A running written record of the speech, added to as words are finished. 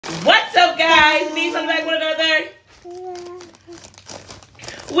What's up, guys? Need something back with another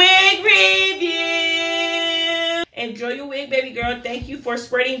wig review. Enjoy your wig, baby girl. Thank you for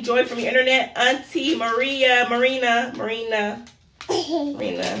spreading joy from the internet, Auntie Marina. I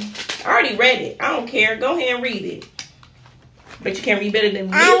already read it. I don't care. Go ahead and read it. But you can't read better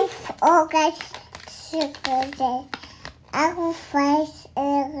than me. You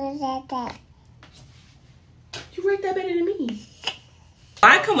read that better than me.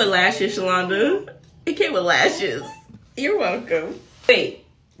 I come with lashes, Shalonda. It came with lashes. You're welcome. Wait,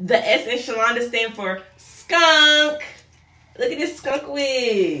 the S in Shalonda stand for skunk. Look at this skunk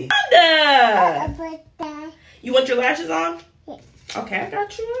wig. Shalonda! You want your lashes on? Yeah. Okay, I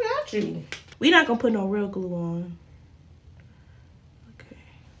got you. We're not gonna put no real glue on. Okay.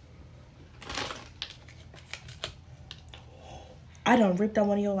 I done ripped out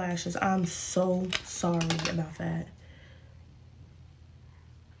one of your lashes. I'm so sorry about that.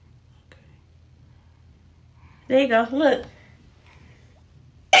 There you go. Look.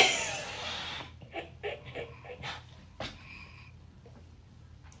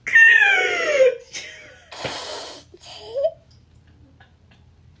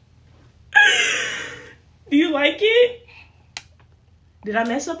 Do you like it? Did I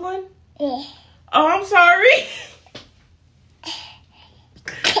mess up one? Yeah. Oh, I'm sorry.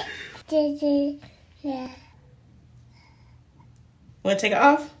 Yeah. Want to take it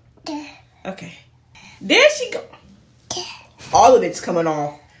off? Yeah. Okay. There she go. All of it's coming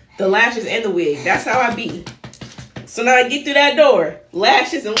off. The lashes and the wig. That's how I be. So now I get through that door.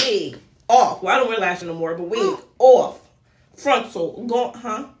 Lashes and wig off. Well, I don't wear lashes no more, but wig off. Frontal. Go,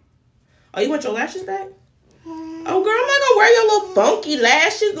 huh? Oh, you want your lashes back? Oh, girl, I'm not going to wear your little funky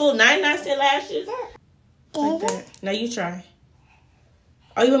lashes. Little 99-cent lashes. Like that. Now you try.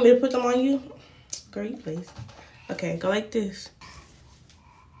 Oh, you want me to put them on you? Girl, you please. Okay, go like this.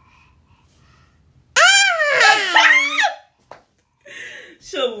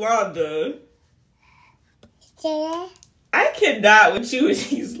 Shalonda. Yeah. I cannot with you with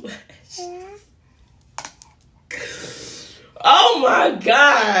these lashes. Yeah. Oh my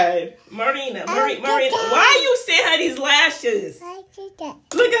God. Marina. Why are you sending her these lashes?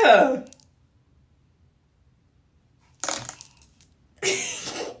 Look at her.